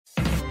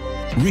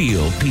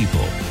Real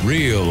people,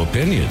 real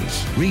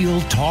opinions, real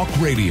talk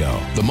radio.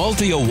 The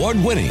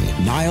multi-award-winning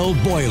Niall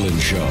Boylan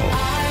Show.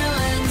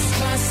 Ireland's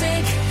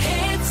classic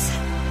hits.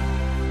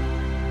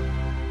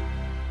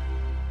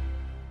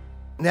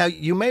 Now,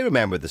 you may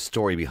remember the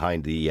story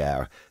behind the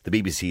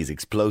BBC's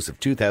explosive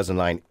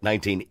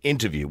 2019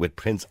 interview with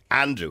Prince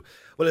Andrew.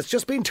 Well, it's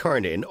just been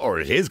turned in, or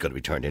it is going to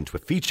be turned into a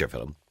feature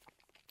film.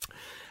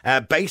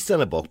 Based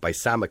on a book by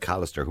Sam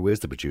McAlister, who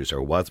is the producer,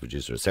 or was the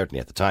producer, certainly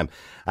at the time.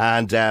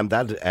 And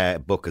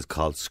that book is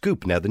called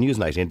Scoop. Now, the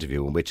Newsnight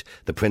interview in which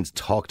the Prince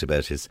talked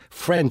about his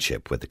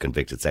friendship with the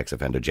convicted sex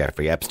offender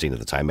Jeffrey Epstein at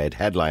the time made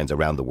headlines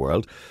around the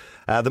world.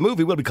 The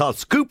movie will be called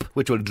Scoop,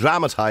 which will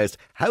dramatise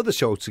how the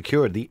show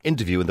secured the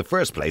interview in the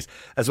first place,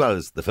 as well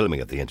as the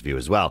filming of the interview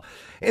as well.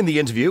 In the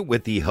interview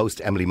with the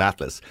host Emily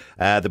Matlis,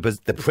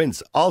 the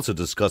Prince also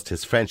discussed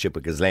his friendship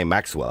with Ghislaine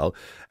Maxwell,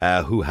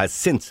 who has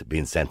since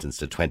been sentenced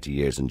to 20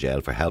 years in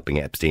jail for helping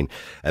Epstein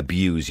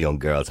abuse young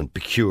girls and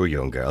procure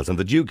young girls. And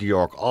the Duke of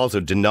York also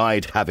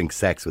denied having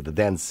sex with the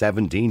then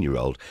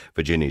 17-year-old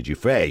Virginia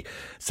Giuffre,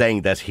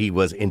 saying that he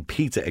was in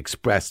Pizza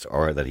Express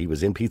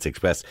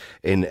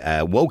in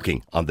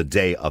Woking on the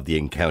day of the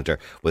encounter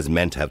was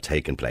meant to have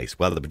taken place.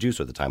 Well, the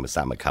producer at the time was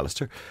Sam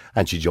McAlister,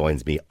 and she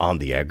joins me on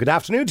the air. Good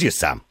afternoon to you,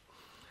 Sam.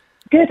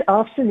 Good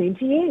afternoon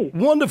to you.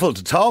 Wonderful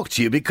to talk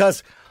to you,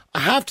 because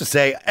I have to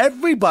say,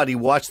 everybody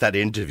watched that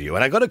interview,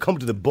 and I'm going to come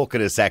to the book in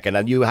a second,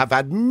 and you have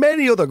had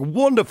many other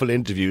wonderful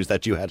interviews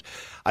that you had,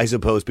 I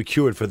suppose,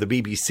 procured for the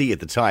BBC at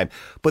the time.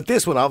 But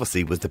this one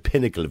obviously was the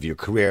pinnacle of your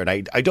career, and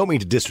I don't mean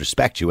to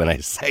disrespect you when I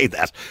say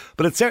that,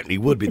 but it certainly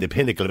would be the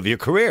pinnacle of your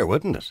career,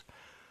 wouldn't it?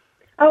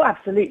 Oh,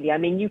 absolutely. I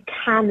mean, you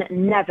can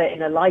never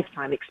in a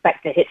lifetime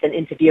expect to hit an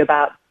interview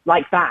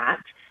like that.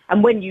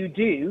 And when you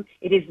do,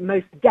 it is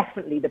most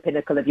definitely the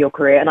pinnacle of your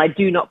career. And I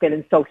do not feel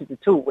insulted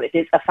at all. It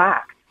is a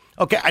fact.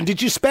 Okay, and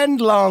did you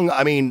spend long,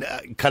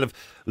 kind of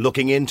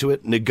looking into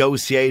it,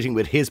 negotiating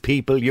with his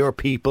people, your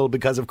people?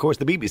 Because, of course,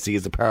 the BBC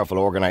is a powerful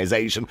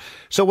organisation.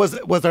 So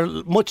was there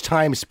much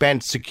time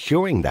spent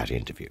securing that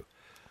interview?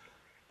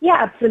 Yeah,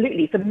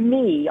 absolutely. For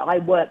me, I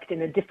worked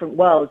in a different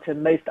world to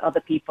most other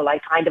people. I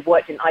kind of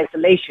worked in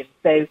isolation.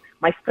 So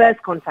my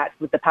first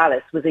contact with the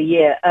palace was a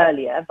year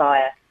earlier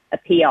via a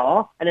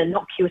PR and an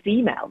innocuous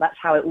email. That's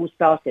how it all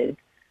started.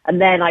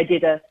 And then I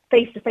did a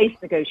face-to-face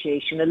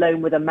negotiation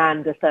alone with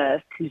Amanda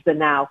Thirst, who's the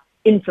now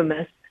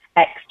infamous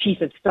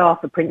ex-chief of staff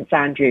for Prince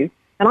Andrew.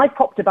 And I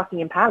popped to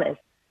Buckingham Palace.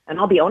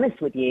 And I'll be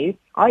honest with you,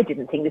 I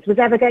didn't think this was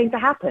ever going to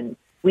happen.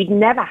 We'd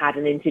never had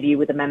an interview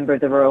with a member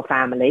of the royal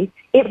family.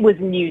 It was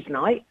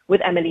Newsnight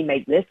with Emily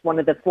Matlis, one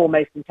of the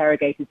foremost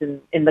interrogators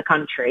in the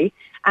country.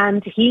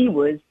 And he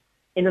was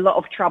in a lot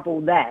of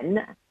trouble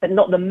then, but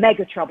not the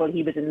mega trouble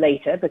he was in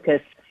later, because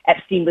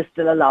Epstein was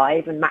still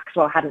alive and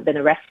Maxwell hadn't been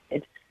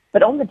arrested.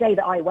 But on the day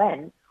that I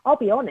went, I'll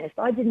be honest,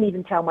 I didn't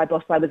even tell my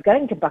boss I was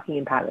going to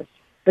Buckingham Palace,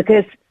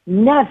 because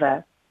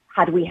never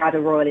had we had a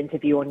royal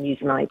interview on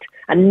Newsnight,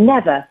 and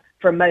never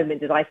for a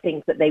moment did I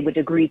think that they would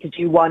agree to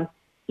do one,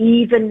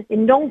 even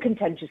in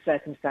non-contentious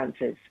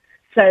circumstances.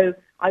 So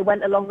I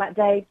went along that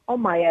day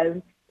on my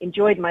own,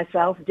 enjoyed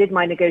myself, did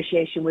my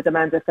negotiation with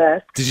Amanda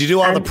Thirst. Did you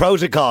do all the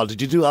protocol?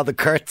 Did you do all the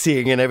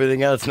curtsying and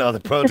everything else and all the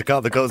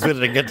protocol that goes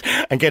with it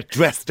and get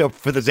dressed up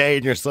for the day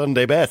in your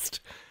Sunday best?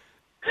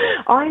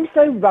 I'm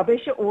so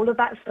rubbish at all of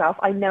that stuff.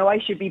 I know I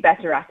should be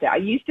better at it. I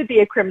used to be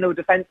a criminal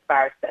defence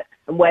barrister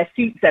and wear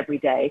suits every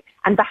day,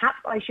 and perhaps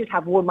I should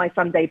have worn my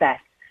Sunday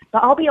best.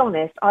 But I'll be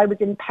honest, I was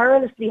in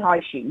perilously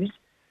high shoes,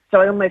 so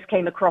I almost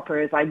came a cropper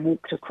as I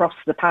walked across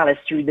the palace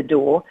through the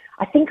door.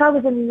 I think I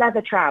was in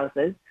leather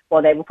trousers.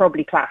 Well, they were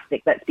probably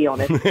plastic, let's be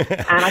honest.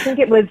 And I think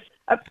it was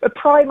a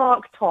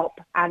Primark top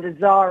and a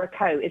Zara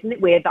coat. Isn't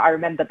it weird that I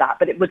remember that?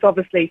 But it was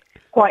obviously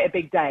quite a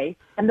big day.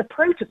 And the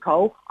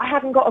protocol, I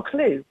haven't got a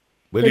clue.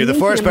 Well, you're the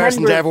first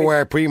person to ever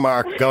wear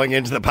Primark going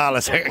into the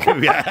palace. I can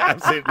be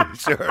absolutely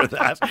sure of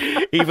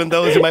that. Even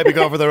those who might be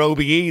going for their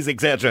OBEs,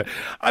 etc.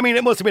 I mean,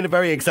 it must have been a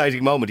very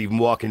exciting moment even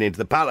walking into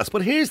the palace.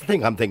 But here's the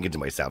thing I'm thinking to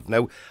myself.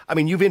 Now, I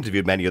mean, you've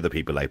interviewed many other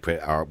people,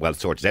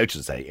 sorted out,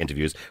 should say,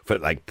 interviews for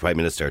like Prime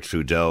Minister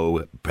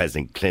Trudeau,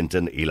 President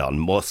Clinton, Elon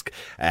Musk,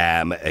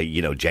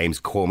 James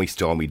Comey,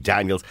 Stormy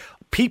Daniels.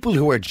 People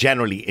who are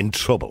generally in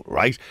trouble,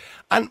 right?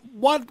 And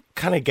what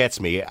kind of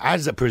gets me,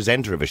 as a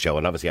presenter of a show,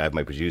 and obviously I have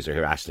my producer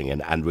here,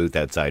 Aisling, and Ruth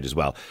outside as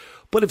well,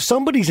 but if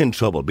somebody's in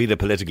trouble, be it a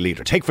political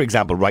leader, take for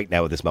example right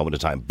now at this moment of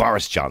time,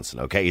 Boris Johnson,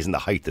 okay, he's in the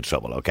height of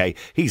trouble, okay?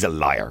 He's a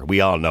liar. We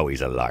all know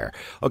he's a liar.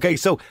 Okay,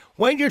 so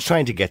when you're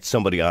trying to get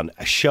somebody on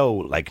a show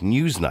like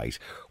Newsnight,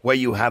 where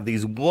you have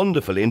these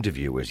wonderful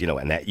interviewers,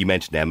 and you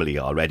mentioned Emily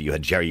already, you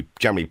had Jeremy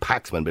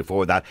Paxman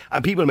before that,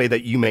 and people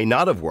that you may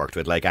not have worked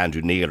with, like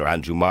Andrew Neil or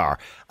Andrew Marr,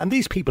 and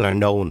these people are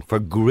known for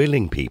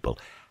grilling people.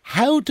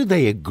 How do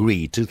they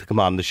agree to come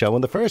on the show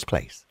in the first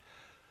place?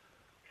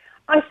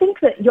 I think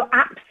that you're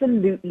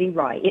absolutely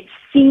right. It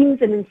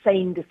seems an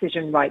insane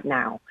decision right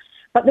now.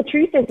 But the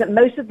truth is that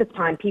most of the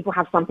time people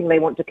have something they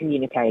want to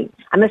communicate.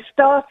 And the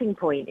starting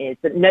point is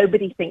that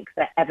nobody thinks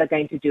they're ever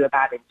going to do a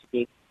bad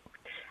interview.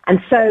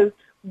 And so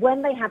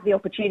when they have the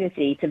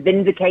opportunity to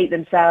vindicate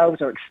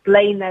themselves or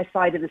explain their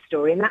side of the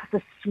story, and that's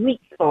the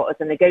sweet spot as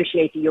a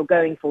negotiator you're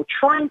going for,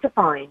 trying to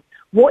find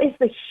what is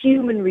the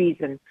human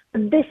reason for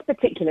this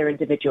particular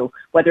individual,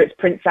 whether it's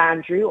Prince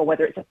Andrew or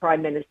whether it's a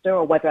prime minister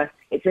or whether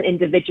it's an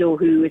individual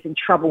who is in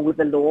trouble with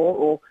the law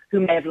or who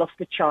may have lost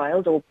a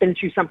child or been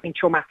through something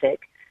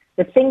traumatic.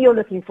 The thing you're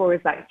looking for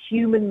is that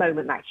human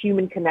moment, that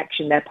human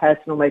connection, their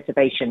personal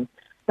motivation.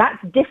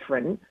 That's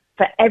different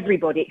for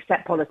everybody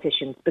except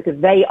politicians because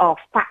they are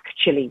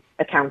factually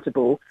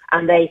accountable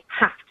and they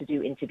have to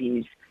do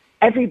interviews.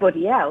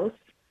 Everybody else,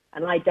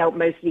 and I dealt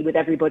mostly with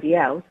everybody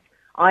else,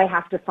 I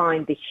have to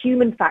find the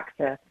human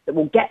factor that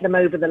will get them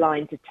over the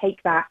line to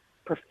take that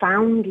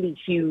profoundly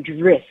huge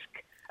risk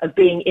of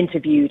being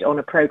interviewed on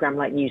a programme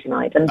like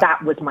Newsnight, and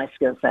that was my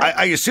skill set.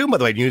 I assume, by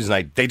the way,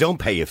 Newsnight, they don't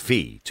pay a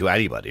fee to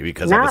anybody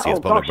because obviously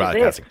it's public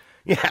broadcasting.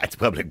 Yeah, it's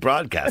public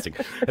broadcasting,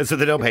 and so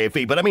they don't pay a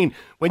fee. But I mean,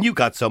 when you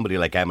got somebody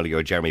like Emily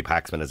or Jeremy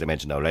Paxman, as I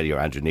mentioned already, or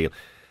Andrew Neil,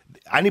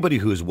 anybody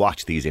who's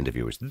watched these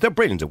interviewers, they're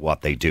brilliant at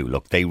what they do.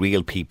 Look, they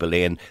reel people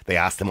in, they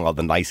ask them all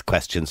the nice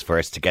questions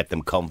first to get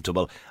them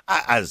comfortable,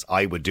 as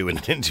I would do in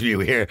an interview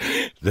here.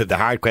 The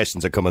hard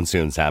questions are coming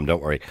soon, Sam,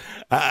 don't worry.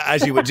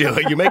 As you would do,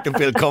 you make them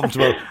feel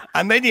comfortable,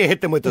 and then you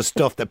hit them with the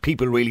stuff that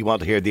people really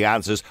want to hear the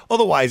answers.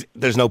 Otherwise,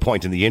 there's no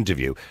point in the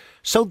interview.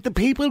 So the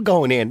people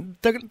going in,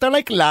 they're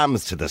like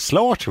lambs to the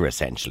slaughter,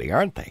 essentially,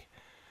 aren't they?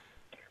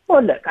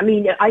 Well, look, I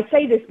mean, I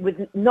say this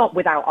not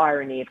without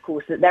irony, of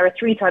course, that there are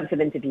three types of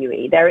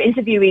interviewee. There are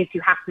interviewees who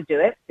have to do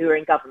it, who are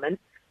in government.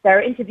 There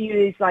are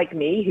interviewees like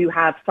me who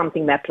have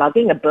something they're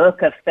plugging, a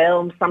book, a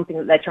film, something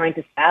that they're trying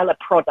to sell, a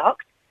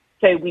product.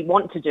 So we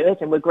want to do it,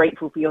 and we're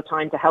grateful for your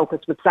time to help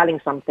us with selling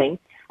something.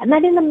 And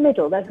then in the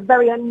middle, there's a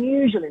very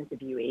unusual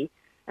interviewee,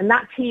 and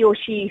that's he or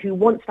she who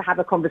wants to have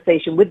a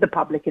conversation with the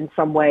public in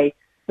some way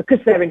because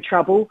they're in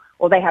trouble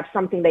or they have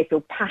something they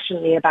feel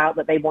passionately about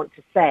that they want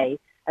to say.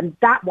 And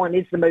that one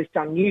is the most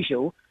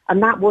unusual,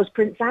 and that was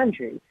Prince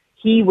Andrew.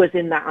 He was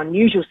in that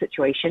unusual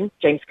situation.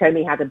 James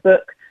Comey had a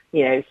book,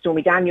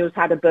 Stormy Daniels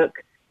had a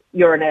book.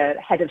 You're a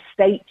head of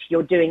state,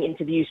 you're doing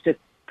interviews to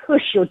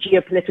push your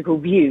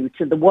geopolitical view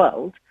to the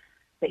world.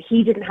 But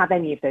he didn't have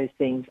any of those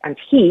things. And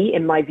he,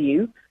 in my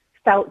view,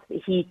 felt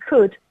that he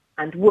could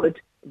and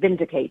would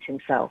vindicate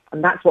himself.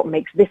 And that's what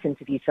makes this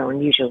interview so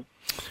unusual.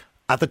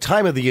 At the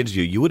time of the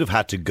interview, you would have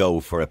had to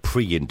go for a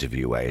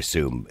pre-interview, I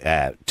assume,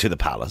 to the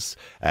Palace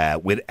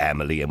with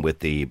Emily and with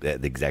the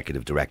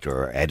executive director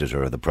or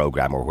editor of the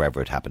programme or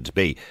whoever it happened to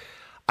be.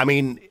 I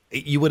mean,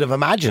 you would have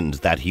imagined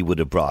that he would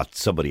have brought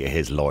somebody,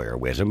 his lawyer,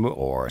 with him,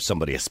 or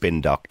somebody, a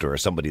spin doctor, or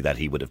somebody that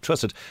he would have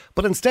trusted.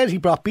 But instead, he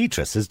brought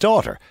Beatrice, his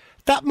daughter.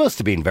 That must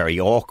have been very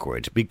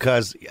awkward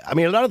because, I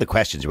mean, a lot of the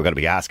questions you were going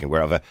to be asking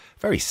were of a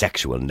very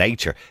sexual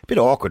nature. A bit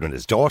awkward when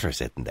his daughter's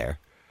sitting there.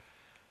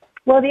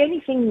 Well, the only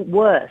thing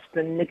worse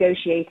than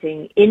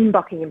negotiating in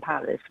Buckingham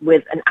Palace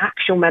with an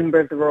actual member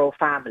of the royal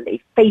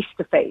family, face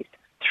to face,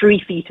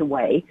 3 feet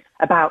away,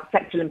 about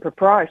sexual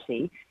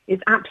impropriety is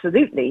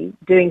absolutely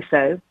doing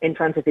so in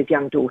front of his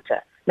young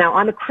daughter. Now,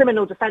 I'm a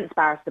criminal defence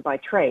barrister by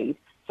trade,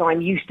 so I'm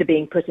used to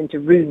being put into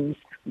rooms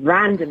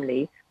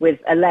randomly with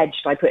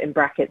alleged, I put in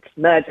brackets,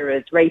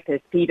 murderers,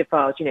 rapists,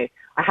 paedophiles.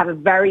 I have a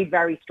very,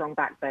 very strong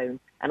backbone,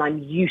 and I'm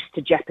used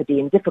to jeopardy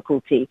and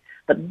difficulty.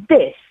 But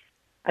this,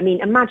 I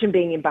mean, imagine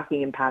being in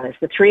Buckingham Palace,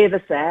 the three of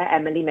us there,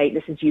 Emily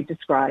Maitlis, as you've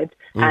described,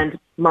 and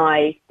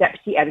my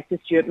deputy editor,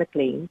 Stuart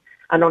McLean,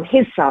 and on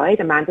his side,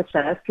 Amanda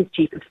Thirsk, his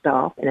chief of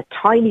staff, in a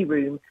tiny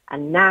room,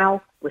 and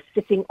now we're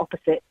sitting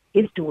opposite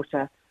his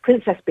daughter,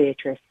 Princess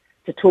Beatrice,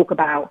 to talk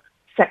about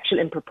sexual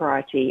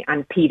impropriety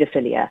and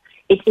paedophilia.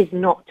 It is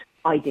not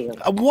ideal.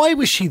 Why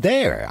was she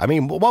there? I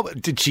mean,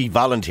 did she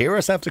volunteer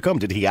herself to come?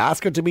 Did he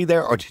ask her to be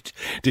there, or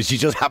did she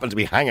just happen to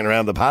be hanging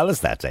around the palace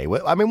that day?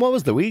 I mean, what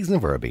was the reason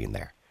for her being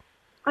there?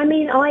 I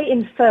mean, I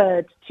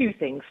inferred two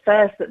things.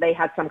 First, that they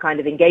had some kind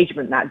of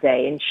engagement that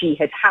day, and she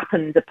had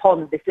happened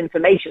upon this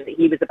information that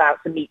he was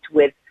about to meet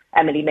with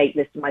Emily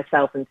Maitlis,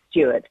 myself and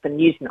Stuart for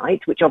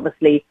Newsnight, which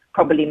obviously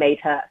probably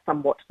made her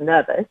somewhat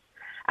nervous.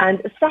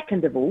 And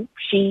second of all,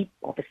 she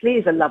obviously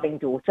is a loving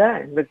daughter,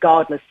 and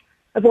regardless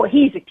of what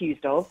he's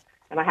accused of,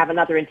 and I have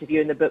another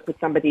interview in the book with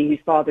somebody whose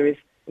father is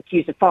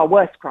accused of far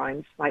worse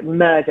crimes, like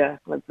murder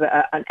of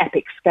an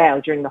epic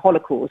scale during the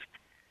Holocaust.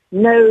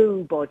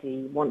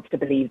 Nobody wants to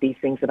believe these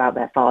things about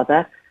their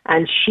father,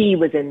 and she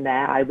was in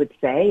there, I would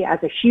say,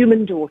 as a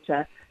human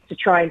daughter to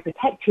try and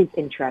protect his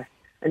interests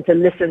and to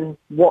listen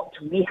what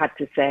we had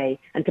to say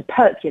and to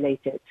percolate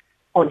it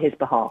on his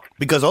behalf.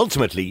 Because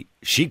ultimately,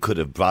 she could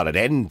have brought an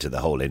end to the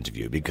whole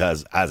interview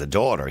because as a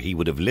daughter, he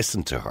would have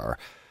listened to her.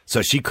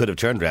 So she could have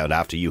turned around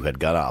after you had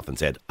gone off and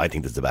said, I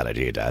think this is a bad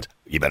idea, Dad.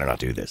 You better not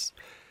do this.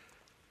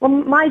 Well,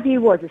 my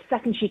view was the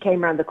second she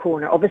came around the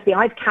corner, obviously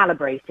I'd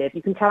calibrated.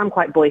 You can tell I'm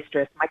quite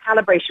boisterous. My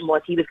calibration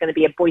was he was going to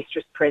be a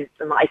boisterous prince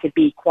and that I could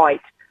be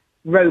quite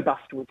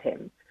robust with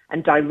him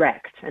and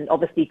direct. And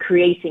obviously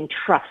creating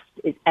trust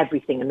is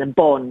everything, and the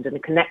bond and the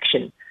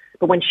connection.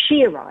 But when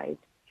she arrived,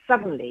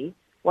 suddenly,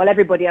 while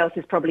everybody else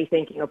is probably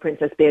thinking, oh,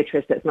 Princess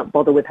Beatrice, let's not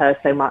bother with her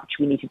so much,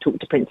 we need to talk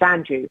to Prince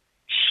Andrew,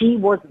 She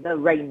was the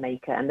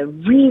rainmaker. And the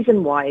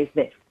reason why is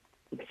this,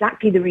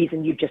 exactly the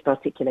reason you've just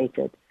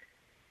articulated.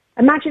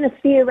 Imagine a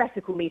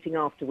theoretical meeting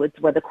afterwards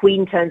where the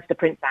Queen turns to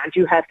Prince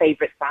Andrew, her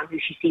favourite son, who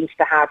she seems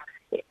to have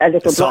a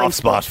little soft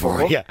spot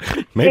for. Yeah,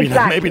 maybe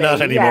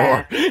not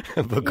anymore.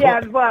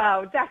 Yeah,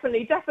 well,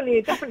 definitely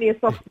a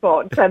soft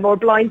spot, or a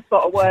blind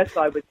spot, or worse,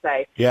 I would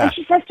say. Yeah. And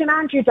she says to him,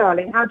 Andrew,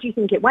 darling, how do you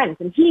think it went?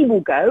 And he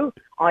will go,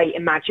 I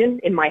imagine,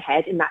 in my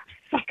head, in that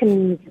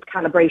second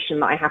calibration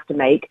that I have to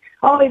make.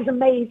 Oh, it was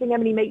amazing,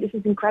 Emily, mate, this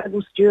is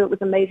incredible. Stuart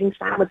was amazing.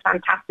 Sam was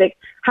fantastic.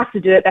 Have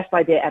to do it. Best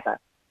idea ever.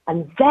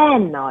 And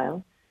then,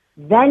 Niall,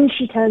 then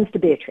she turns to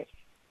Beatrice.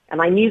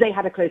 And I knew they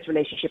had a close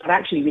relationship. I'd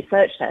actually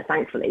researched her,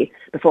 thankfully,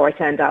 before I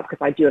turned up,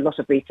 because I do a lot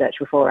of research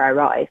before I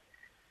arrive,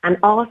 and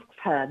asks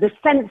her, the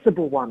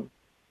sensible one,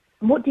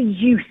 and what do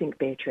you think,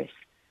 Beatrice?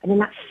 And in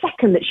that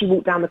second that she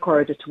walked down the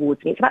corridor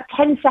towards me, it's about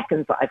 10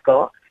 seconds that I've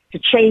got to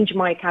change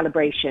my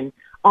calibration.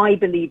 I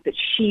believe that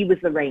she was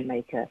the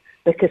rainmaker,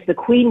 because the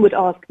Queen would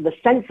ask the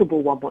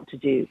sensible one what to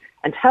do.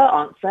 And her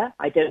answer,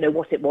 I don't know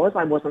what it was,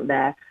 I wasn't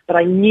there, but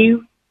I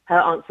knew her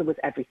answer was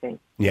everything.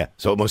 Yeah,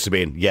 so it must have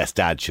been, yes,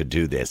 Dad should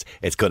do this.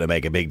 It's going to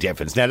make a big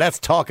difference. Now, let's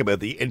talk about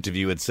the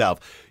interview itself.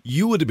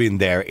 You would have been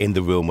there in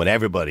the room when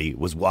everybody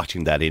was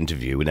watching that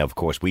interview. And, of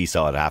course, we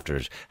saw it after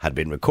it had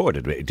been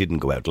recorded. It didn't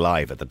go out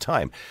live at the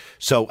time.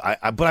 So,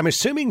 but I'm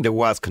assuming there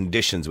was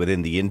conditions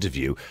within the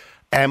interview.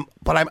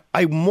 But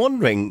I'm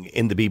wondering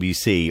in the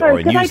BBC or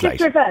in Newsnight. Could I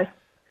just reverse?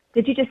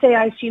 Did you just say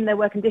I assume there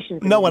were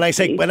conditions? No, when I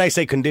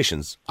say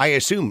conditions, I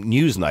assume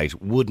Newsnight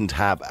wouldn't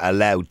have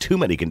allowed too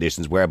many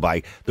conditions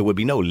whereby there would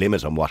be no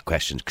limit on what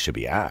questions should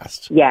be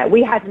asked. Yeah,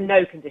 we had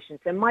no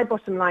conditions. So my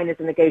bottom line as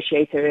a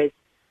negotiator is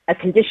a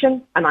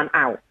condition and I'm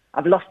out.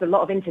 I've lost a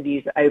lot of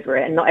interviews over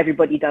it, and not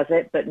everybody does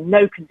it, but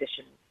no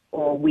conditions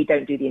or we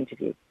don't do the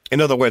interview.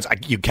 In other words,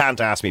 you can't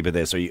ask me about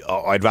this,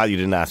 or I'd rather you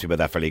didn't ask me about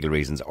that for legal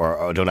reasons,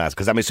 or don't ask,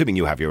 because I'm assuming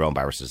you have your own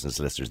barristers and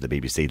solicitors at the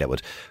BBC that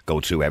would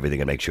go through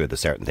everything and make sure there's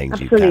certain things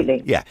Absolutely. You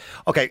can. Yeah.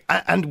 Okay.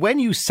 And when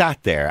you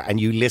sat there and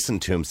you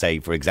listened to him say,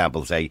 for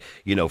example,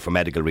 for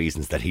medical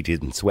reasons that he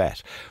didn't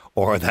sweat,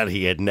 or that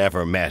he had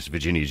never met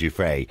Virginia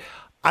Giuffre,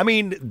 I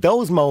mean,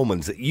 those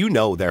moments,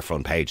 they're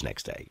front page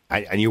next day.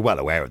 And you're well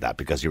aware of that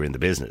because you're in the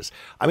business.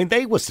 I mean,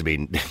 they must have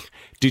been...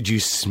 Did you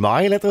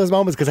smile at those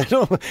moments? Because I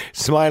know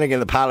smiling in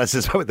the palace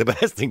is probably the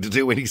best thing to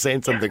do when he's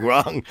saying something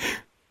wrong.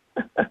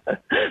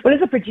 Well,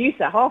 as a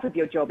producer, half of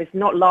your job is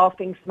not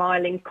laughing,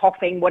 smiling,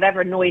 coughing,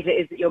 whatever noise it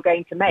is that you're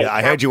going to make. Yeah,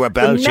 I heard you were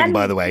belching,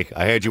 by the way.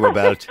 I heard you were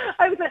belching.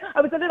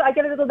 I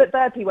get a little bit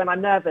burpy when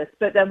I'm nervous,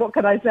 but what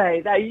can I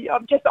say?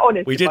 I'm just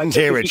honest. We didn't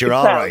hear it. You're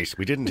all right.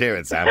 We didn't hear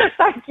it, Sam.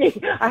 Thank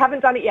you. I haven't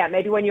done it yet.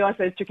 Maybe when you ask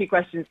those tricky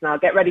questions now,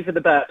 get ready for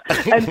the burp.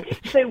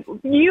 So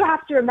you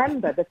have to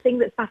remember, the thing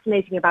that's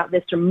fascinating about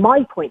this from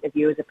my point of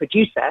view as a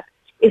producer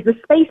is the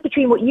space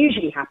between what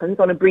usually happens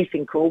on a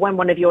briefing call when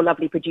one of your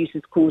lovely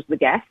producers calls the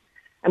guest.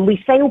 And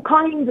we say all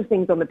kinds of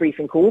things on the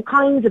briefing call, all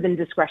kinds of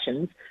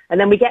indiscretions, and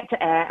then we get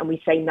to air and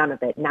we say none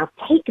of it. Now,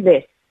 take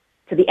this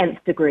to the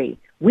nth degree.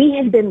 We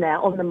had been there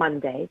on the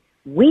Monday.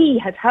 We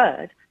had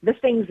heard the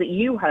things that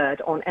you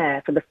heard on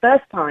air for the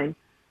first time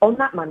on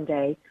that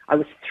Monday. I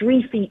was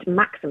 3 feet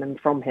maximum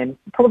from him,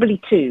 probably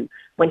 2,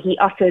 when he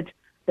uttered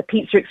the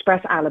Pizza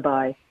Express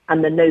alibi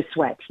and the no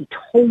sweat. He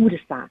told us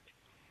that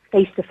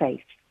face to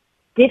face.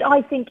 Did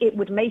I think it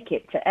would make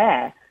it to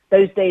air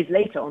those days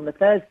later on the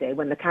Thursday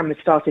when the cameras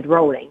started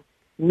rolling?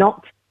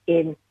 Not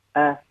in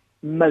a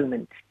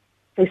moment.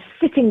 So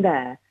sitting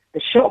there,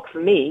 the shock for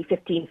me,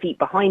 15 feet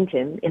behind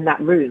him in that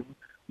room,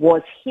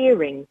 was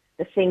hearing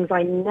the things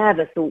I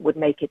never thought would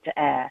make it to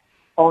air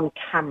on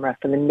camera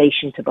for the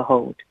nation to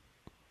behold.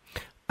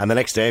 And the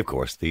next day, of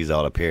course, these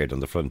all appeared on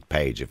the front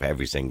page of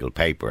every single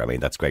paper. I mean,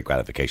 that's great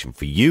gratification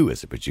for you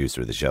as a producer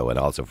of the show, and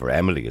also for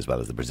Emily as well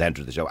as the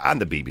presenter of the show, and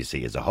the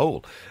BBC as a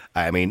whole.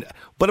 The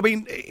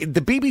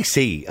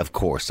BBC, of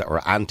course,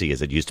 or Auntie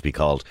as it used to be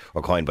called,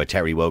 or coined by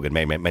Terry Wogan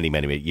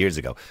many years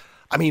ago,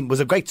 I mean, was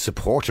a great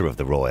supporter of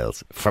the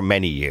royals for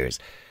many years.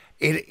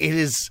 It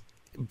is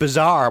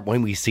bizarre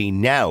when we see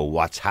now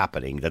what's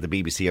happening, that the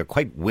BBC are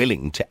quite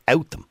willing to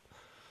out them.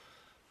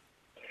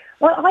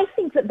 Well, I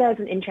think that there's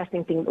an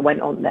interesting thing that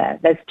went on there.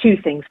 There's two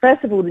things.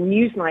 First of all, the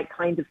Newsnight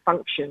kind of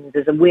functions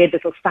as a weird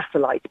little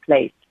satellite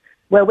place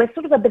where we're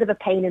sort of a bit of a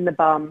pain in the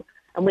bum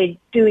and we're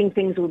doing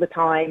things all the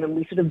time and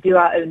we sort of do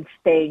our own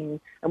thing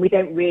and we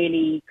don't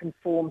really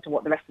conform to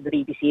what the rest of the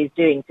BBC is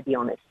doing, to be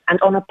honest. And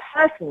on a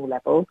personal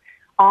level,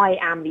 I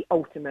am the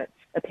ultimate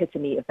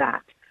epitome of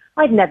that.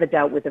 I've never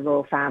dealt with the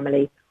royal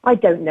family. I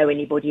don't know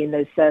anybody in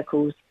those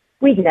circles.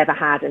 We've never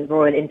had a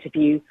royal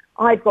interview.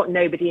 I've got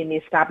nobody in the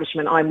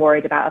establishment I'm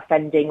worried about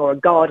offending, or a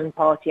garden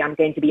party I'm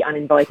going to be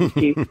uninvited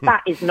to.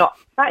 That is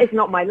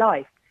not my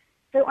life.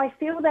 So I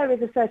feel there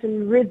is a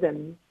certain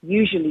rhythm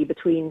usually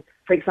between,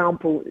 for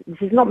example,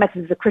 this is not meant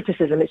as a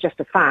criticism, it's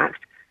just a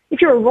fact. If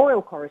you're a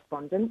royal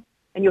correspondent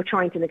and you're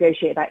trying to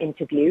negotiate that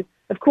interview,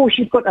 of course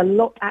you've got a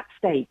lot at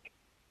stake.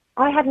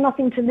 I had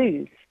nothing to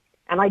lose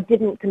and I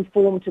didn't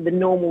conform to the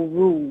normal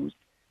rules.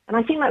 And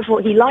I think that's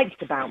what he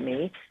liked about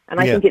me. And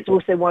I think it's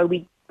also why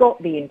we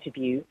got the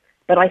interview.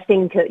 But I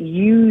think that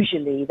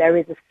usually there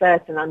is a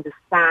certain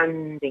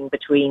understanding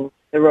between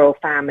the royal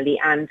family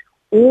and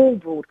all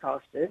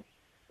broadcasters,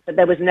 but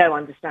there was no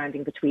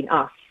understanding between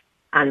us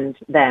and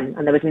them,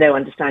 and there was no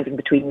understanding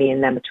between me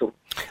and them at all.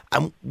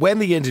 And when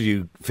the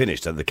interview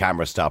finished and the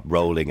camera stopped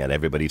rolling and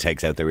everybody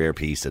takes out their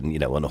earpiece and,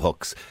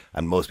 unhooks,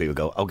 and most people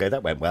go, okay,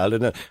 that went well,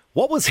 didn't it?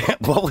 What was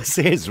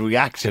his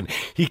reaction?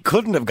 He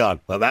couldn't have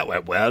gone, well, that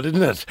went well,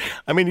 didn't it?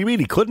 I mean, he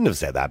really couldn't have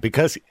said that,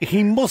 because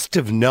he must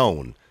have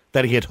known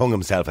that he had hung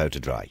himself out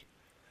to dry.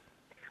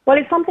 Well,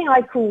 it's something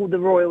I call the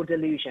royal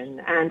delusion,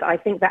 and I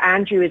think that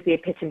Andrew is the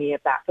epitome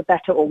of that, for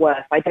better or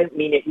worse. I don't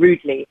mean it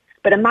rudely,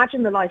 but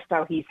imagine the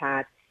lifestyle he's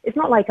had. It's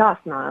not like us,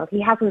 Niall. He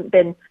hasn't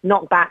been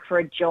knocked back for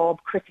a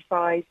job,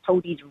 criticised,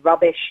 told he's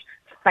rubbish,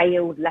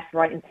 failed left,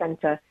 right and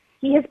centre.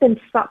 He has been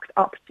sucked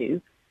up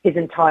to his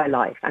entire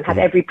life and had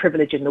every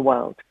privilege in the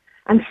world.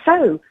 And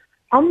so,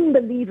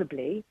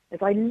 unbelievably,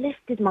 as I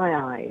lifted my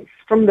eyes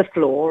from the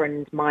floor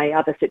and my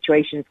other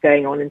situations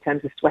going on in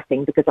terms of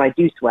sweating, because I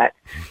do sweat,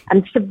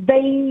 and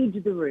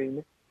surveyed the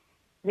room,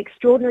 an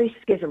extraordinary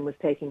schism was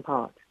taking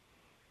part.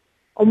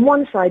 On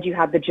one side, you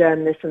had the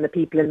journalists and the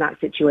people in that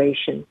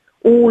situation,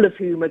 all of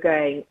whom are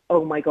going,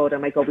 oh my God,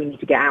 we need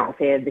to get out of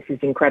here. This is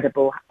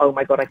incredible. Oh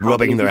my God, I can't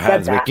rubbing their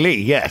hands with that.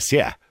 glee. Yes,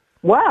 yeah.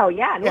 Well,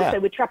 yeah, and also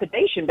with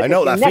trepidation, because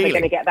you're never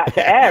going to get that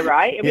to air,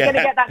 right? If we're going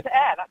to get that to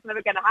air, that's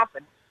never going to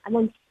happen. And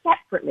then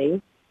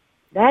separately,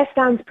 there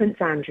stands Prince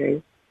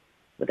Andrew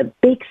with a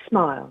big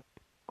smile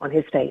on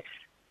his face.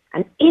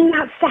 And in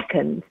that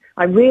second,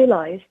 I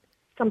realised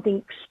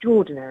something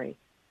extraordinary,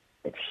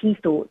 that he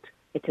thought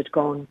it had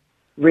gone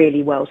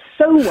really well.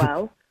 So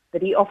well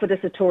that he offered us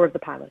a tour of the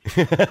palace.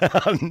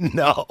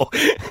 No.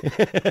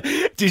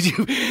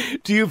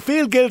 Do you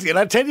feel guilty? And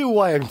I'll tell you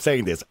why I'm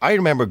saying this. I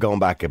remember going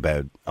back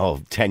about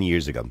 10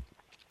 years ago.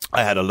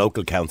 I had a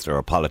local councillor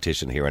or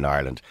politician here in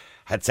Ireland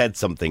had said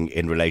something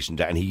in relation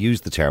to, and he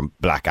used the term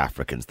black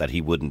Africans, that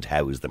he wouldn't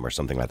house them or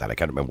something like that. I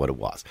can't remember what it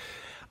was.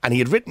 And he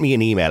had written me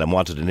an email and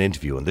wanted an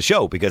interview on the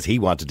show because he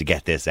wanted to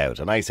get this out.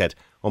 And I said,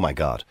 oh my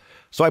God.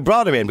 So I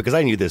brought him in because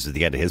I knew this was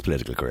the end of his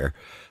political career.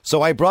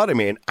 So I brought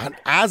him in, and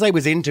as I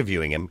was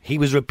interviewing him, he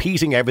was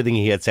repeating everything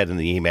he had said in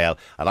the email.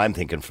 And I'm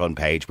thinking front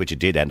page, which it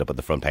did end up on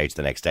the front page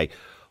the next day.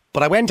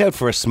 But I went out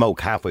for a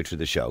smoke halfway through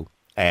the show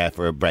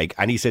for a break.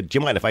 And he said, do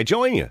you mind if I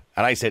join you?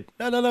 And I said,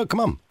 no, come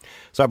on.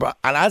 So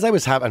and as I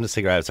was having a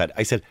cigarette outside,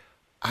 I said,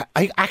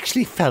 I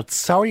actually felt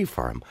sorry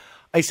for him.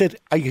 I said,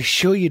 are you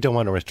sure you don't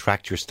want to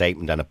retract your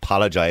statement and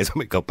apologise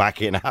when we go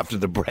back in after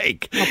the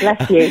break? Oh,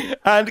 bless you.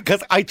 And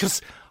because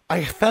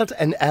I felt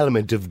an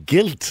element of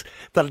guilt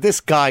that this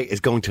guy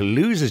is going to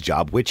lose his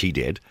job, which he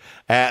did.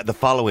 The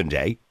following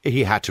day,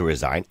 he had to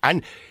resign.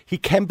 And he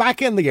came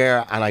back in the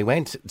air, and I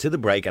went to the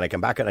break, and I came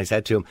back and I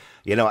said to him,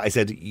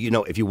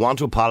 if you want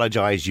to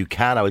apologise, you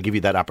can. I will give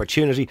you that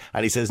opportunity.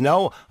 And he says,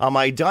 no, on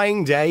my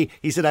dying day,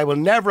 he said, I will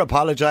never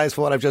apologise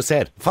for what I've just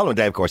said. The following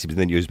day, of course, he was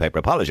in the newspaper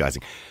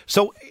apologising.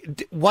 So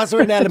was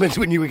there an element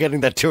when you were getting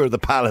that tour of the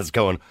palace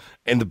going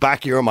in the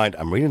back of your mind,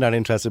 I'm really not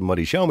interested in what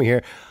he's showing me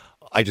here.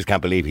 I just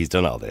can't believe he's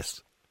done all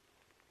this.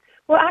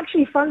 Well,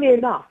 actually, funnily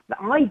enough,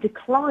 I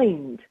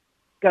declined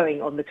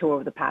going on the tour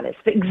of the palace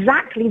for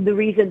exactly the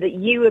reason that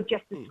you have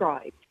just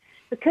described.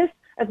 Because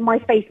of my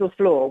fatal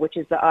flaw, which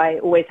is that I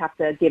always have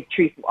to give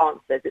truthful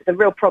answers. It's a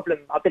real problem.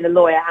 I've been a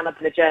lawyer and I've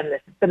been a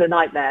journalist. It's been a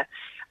nightmare.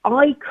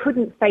 I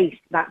couldn't face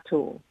that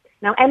tour.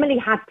 Now, Emily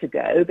had to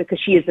go because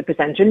she is the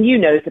presenter,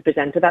 and as the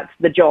presenter, that's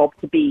the job,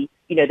 to be,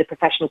 the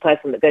professional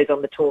person that goes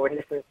on the tour and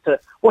listens to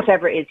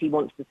whatever it is he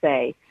wants to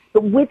say.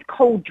 But with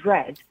cold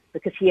dread,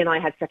 because he and I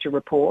had such a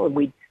rapport, and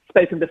we'd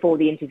spoken before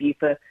the interview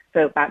for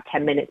about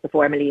 10 minutes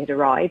before Emily had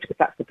arrived, because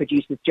that's the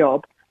producer's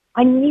job,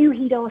 I knew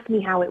he'd ask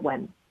me how it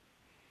went.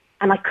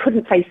 And I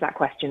couldn't face that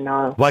question,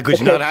 Niall. Why could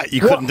you not? You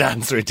couldn't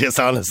answer it, just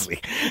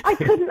honestly. I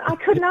couldn't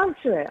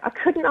answer it. I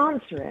couldn't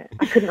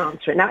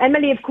answer it. Now,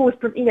 Emily, of course,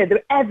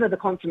 ever the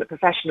consummate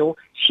professional,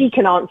 she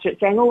can answer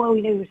it saying,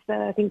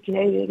 sir, I think,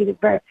 you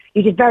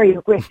did very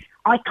great.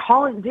 I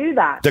can't do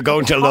that. They're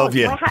going to love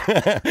you.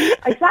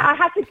 I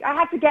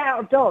had to get out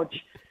of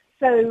Dodge.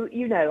 So,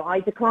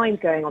 I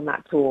declined going on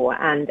that tour,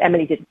 and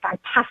Emily did a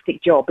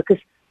fantastic job, because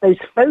those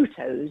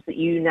photos that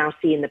you now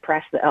see in the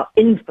press that are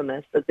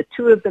infamous, of the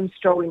two of them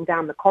strolling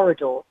down the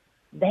corridor,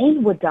 they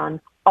were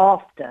done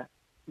after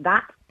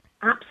that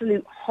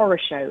absolute horror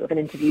show of an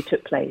interview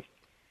took place.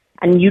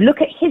 And you look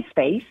at his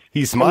face.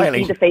 He's smiling.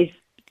 You see the face.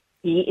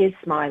 He is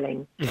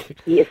smiling.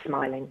 He is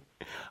smiling.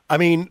 I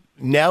mean,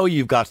 now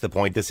you've got to the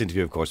point. This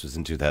interview, of course, was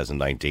in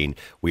 2019.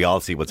 We all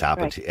see what's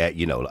happened. Right.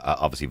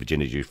 Obviously,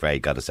 Virginia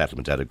Giuffre got a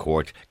settlement out of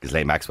court.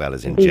 Ghislaine Maxwell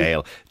is in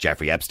jail.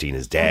 Jeffrey Epstein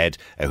is dead,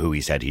 who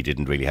he said he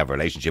didn't really have a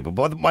relationship with.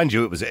 But mind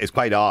you, it's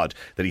quite odd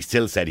that he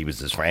still said he was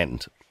his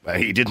friend.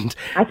 He didn't.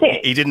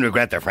 He didn't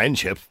regret their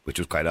friendship, which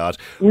was quite odd.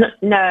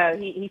 No,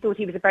 he thought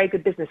he was a very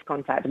good business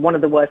contact. One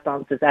of the worst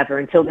answers ever,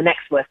 until the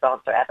next worst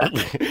answer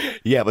ever.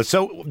 Yeah, but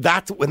so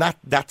when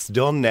that's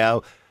done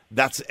now,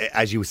 that's,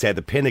 as you said,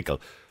 the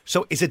pinnacle.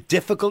 So is it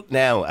difficult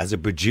now as a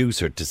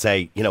producer to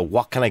say,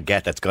 what can I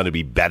get that's going to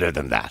be better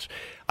than that?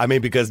 I mean,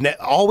 because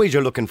always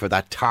you're looking for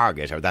that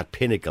target or that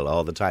pinnacle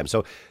all the time.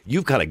 So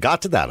you've kind of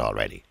got to that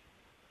already.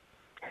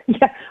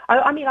 Yeah,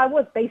 I mean, I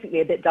was basically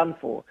a bit done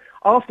for.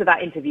 After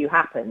that interview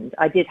happened,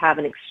 I did have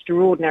an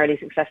extraordinarily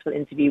successful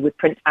interview with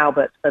Prince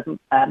Albert of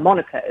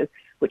Monaco,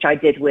 which I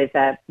did with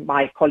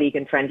my colleague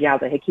and friend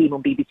Yalda Hakim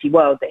on BBC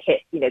World, that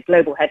hit,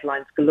 global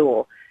headlines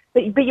galore.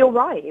 But you're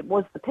right, it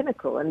was the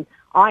pinnacle. And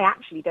I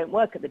actually don't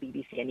work at the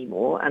BBC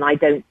anymore, and I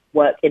don't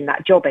work in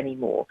that job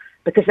anymore,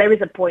 because there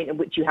is a point at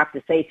which you have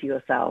to say to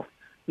yourself,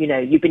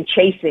 you've been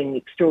chasing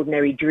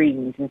extraordinary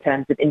dreams in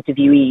terms of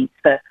interviewees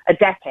for a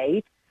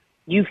decade.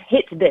 You've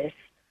hit this,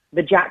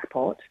 the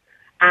jackpot,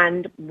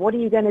 and what are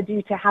you going to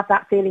do to have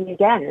that feeling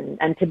again?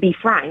 And to be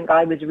frank,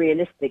 I was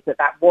realistic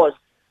that was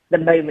the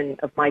moment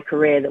of my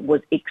career that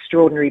was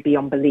extraordinary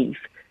beyond belief.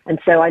 And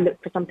so I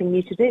looked for something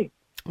new to do.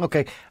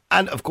 Okay.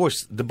 And of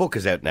course, the book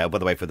is out now, by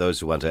the way, for those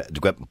who want to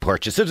go out and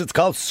purchase it. It's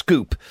called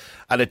Scoop.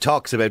 And it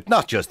talks about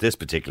not just this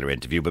particular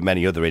interview, but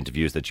many other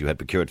interviews that you had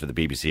procured for the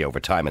BBC over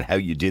time and how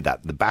you did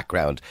that, the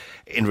background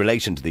in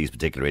relation to these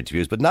particular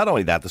interviews. But not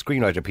only that, the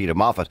screenwriter Peter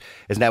Moffat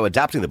is now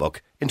adapting the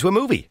book into a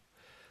movie.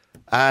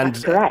 And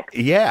that's correct.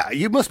 Yeah,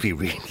 you must be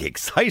really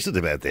excited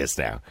about this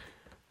now.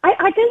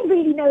 I don't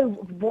really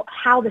know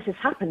how this has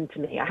happened to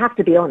me, I have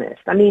to be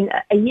honest. I mean,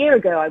 a year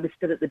ago I was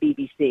still at the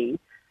BBC.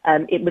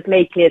 It was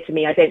made clear to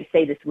me, I don't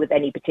say this with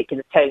any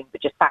particular tone,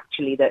 but just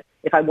factually, that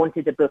if I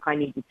wanted a book, I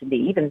needed to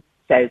leave. And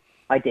so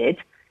I did.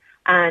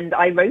 And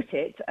I wrote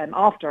it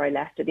after I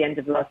left at the end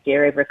of last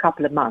year, over a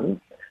couple of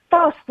months.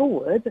 Fast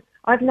forward,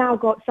 I've now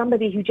got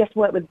somebody who just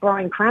worked with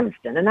Bryan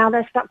Cranston, and now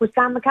they're stuck with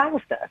Sam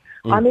McAlister.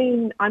 I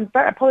mean, I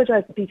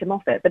apologise to Peter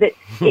Moffat, but it's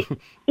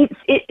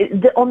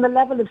on the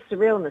level of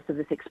surrealness of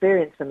this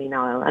experience for me,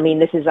 Niall. I mean,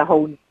 this is a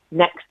whole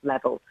next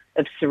level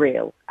of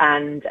surreal,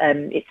 and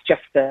it's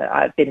just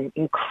I've been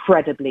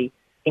incredibly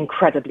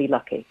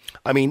lucky.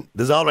 I mean,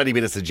 there's already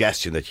been a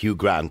suggestion that Hugh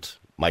Grant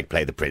might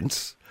play the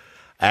Prince.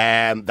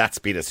 That's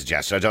been a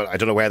suggestion. I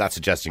don't know where that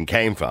suggestion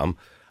came from.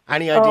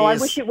 Any ideas? Oh, I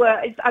wish it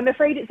were. I'm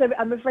afraid it's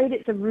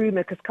a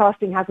rumour, because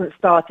casting hasn't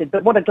started.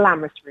 But what a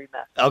glamorous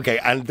rumour. Okay,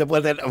 and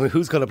then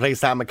who's going to play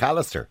Sam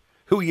McAlister?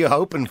 Who are you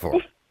hoping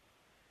for?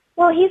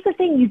 Well, here's the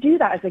thing: you do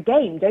that as a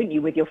game, don't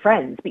you, with your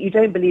friends? But you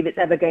don't believe it's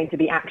ever going to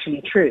be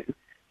actually true.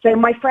 So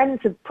my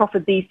friends have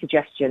proffered these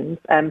suggestions.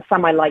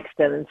 Some I like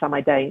still, and some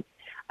I don't.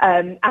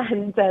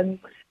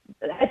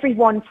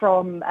 Everyone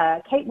from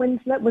Kate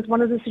Winslet was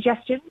one of the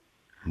suggestions.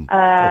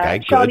 Okay,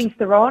 Charlize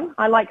Theron,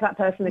 I like that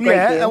person a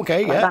great deal. Yeah,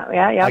 okay,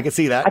 yeah. Yeah. I can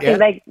see that. I think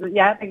they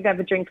can have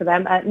a drink for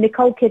them.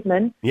 Nicole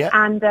Kidman, yeah.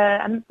 And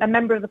a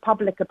member of the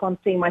public, upon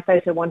seeing my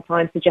photo one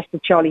time,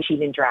 suggested Charlie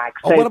Sheen in drag.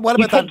 So what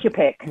you about take your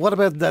pick. What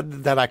about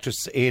that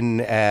actress in?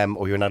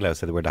 You're not allowed to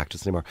say the word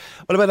actress anymore.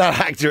 What about that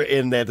actor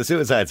in the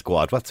Suicide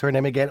Squad? What's her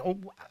name again? Oh,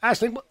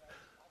 Ashley.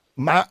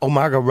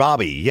 Margot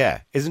Robbie,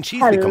 yeah. Isn't she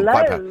become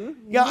quite popular?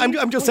 Yeah,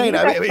 I'm just saying,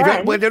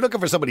 when they're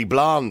looking for somebody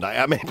blonde,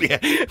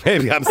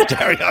 maybe I'm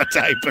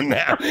stereotyping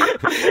now.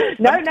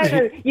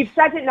 No. You've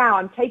said it now.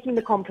 I'm taking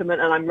the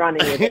compliment and I'm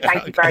running with it.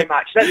 Thank you very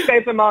much. Let's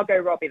go for Margot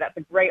Robbie. That's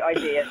a great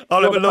idea.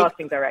 You're the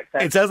casting director.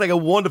 It sounds like a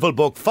wonderful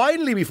book.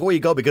 Finally, before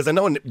you go, because I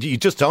know you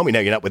just told me now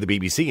you're not with the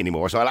BBC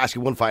anymore, so I'll ask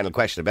you one final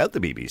question about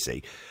the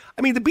BBC.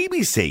 I mean, the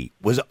BBC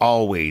was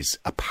always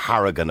a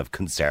paragon of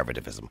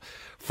conservatism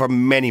for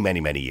many,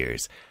 many, many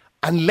years.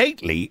 And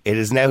lately, it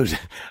is now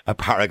a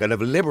paragon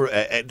of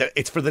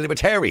it's for the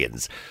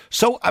libertarians.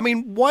 So, I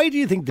mean, why do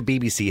you think the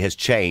BBC has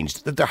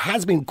changed? That there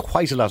has been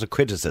quite a lot of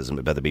criticism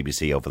about the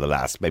BBC over the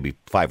last maybe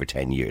 5 or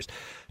 10 years.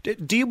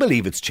 Do you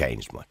believe it's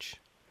changed much?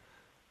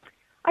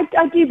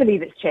 I do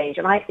believe it's changed,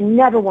 and I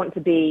never want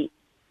to be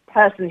a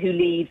person who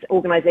leaves an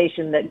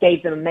organisation that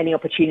gave them many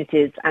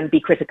opportunities and be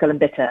critical and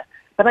bitter.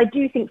 But I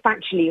do think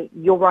factually,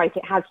 you're right,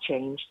 it has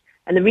changed.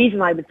 And the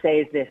reason I would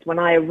say is this: when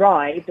I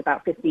arrived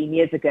about 15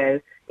 years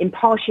ago,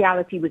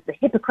 impartiality was the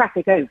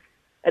Hippocratic oath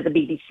at the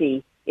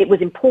BBC. It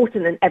was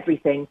important in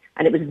everything,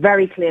 and it was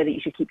very clear that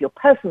you should keep your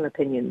personal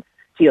opinions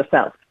to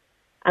yourself.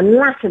 And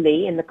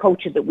latterly, in the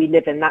culture that we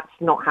live in, that's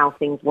not how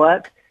things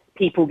work.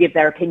 People give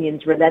their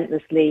opinions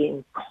relentlessly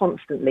and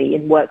constantly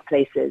in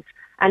workplaces.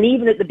 And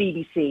even at the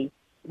BBC,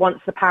 once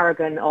the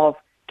paragon of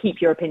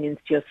keep your opinions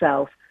to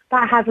yourself,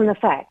 that has an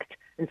effect.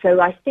 And so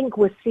I think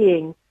we're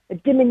seeing a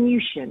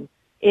diminution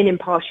in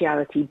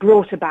impartiality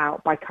brought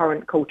about by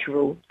current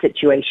cultural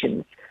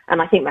situations.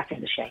 And I think that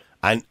is a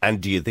shame. And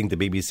do you think the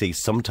BBC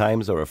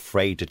sometimes are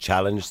afraid to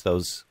challenge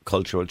those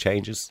cultural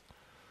changes?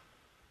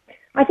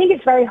 I think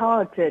it's very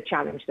hard to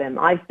challenge them.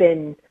 I've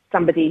been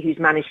somebody who's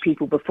managed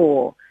people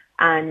before,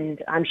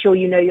 and I'm sure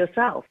you know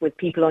yourself, with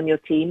people on your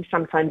team,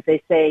 sometimes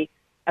they say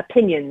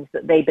opinions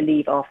that they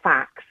believe are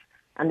facts,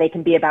 and they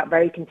can be about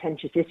very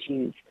contentious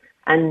issues.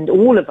 And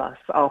all of us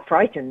are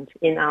frightened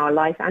in our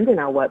life and in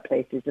our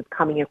workplaces of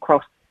coming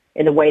across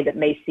in a way that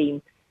may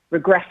seem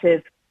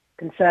regressive,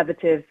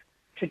 conservative,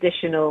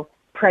 traditional,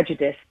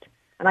 prejudiced.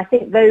 And I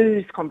think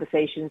those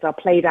conversations are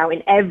played out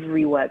in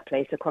every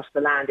workplace across the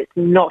land. It's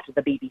not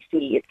the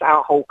BBC, it's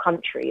our whole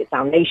country, it's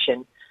our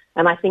nation.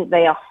 And I think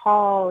they are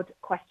hard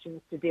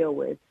questions to deal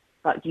with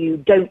but you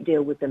don't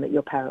deal with them at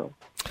your peril.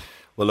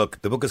 Well,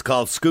 look, the book is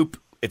called Scoop.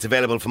 It's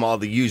available from all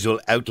the usual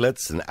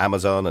outlets and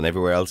Amazon and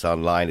everywhere else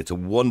online. It's a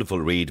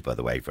wonderful read, by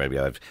the way, for anybody.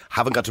 I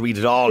haven't got to read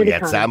it all Really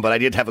yet, kind. Sam, but I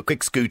did have a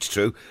quick scooch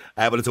through.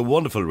 But it's a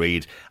wonderful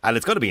read. And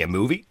it's going to be a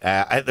movie.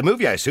 The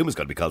movie, I assume, is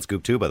going to be called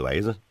Scoop 2, by the way,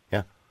 is it?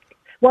 Yeah.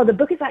 Well, the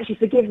book is actually,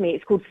 forgive me,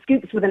 it's called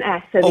Scoops with an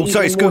S. So Oh,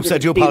 sorry, Scoops. I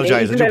do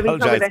apologise.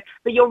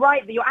 But you're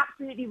right. You're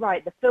absolutely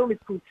right. The film is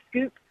called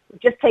Scoop. We've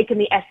just taken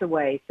the S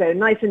away. So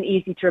nice and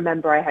easy to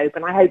remember, I hope.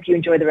 And I hope you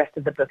enjoy the rest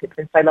of the book. It's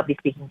been so lovely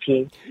speaking to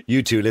you.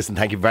 You too. Listen,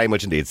 thank you very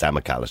much indeed, Sam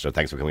McAlister.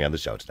 Thanks for coming on the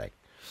show today.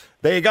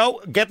 There you go.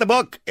 Get the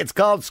book. It's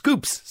called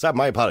Scoops. Sam,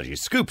 my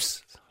apologies.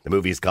 Scoops. The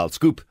movie is called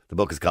Scoop. The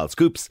book is called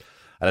Scoops.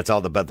 And it's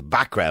all about the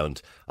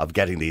background of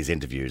getting these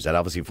interviews. And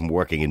obviously from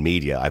working in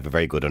media, I have a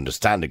very good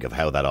understanding of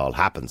how that all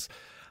happens.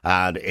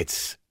 And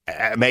it's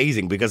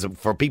amazing because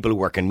for people who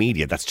work in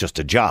media, that's just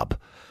a job.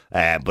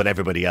 But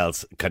everybody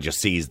else can just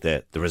sees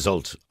the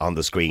result on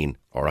the screen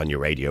or on your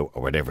radio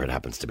or whatever it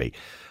happens to be.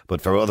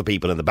 But for other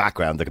people in the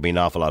background, there can be an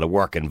awful lot of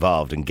work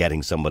involved in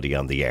getting somebody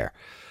on the air.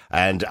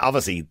 And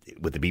obviously,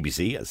 with the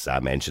BBC, as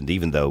Sam mentioned,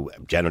 even though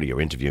generally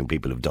you're interviewing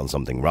people who've done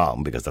something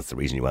wrong, because that's the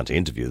reason you want to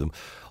interview them,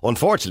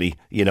 unfortunately,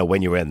 you know,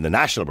 when you're in the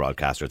national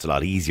broadcaster, it's a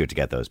lot easier to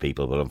get those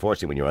people. But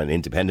unfortunately, when you're on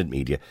independent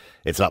media,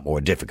 it's a lot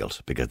more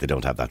difficult because they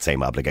don't have that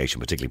same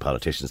obligation, particularly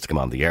politicians, to come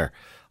on the air.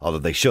 Although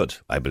they should.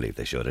 I believe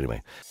they should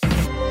anyway.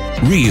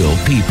 Real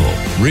people,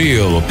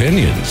 real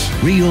opinions,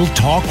 real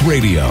talk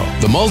radio.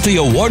 The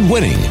multi-award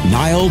winning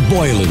Niall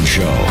Boylan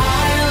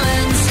Show.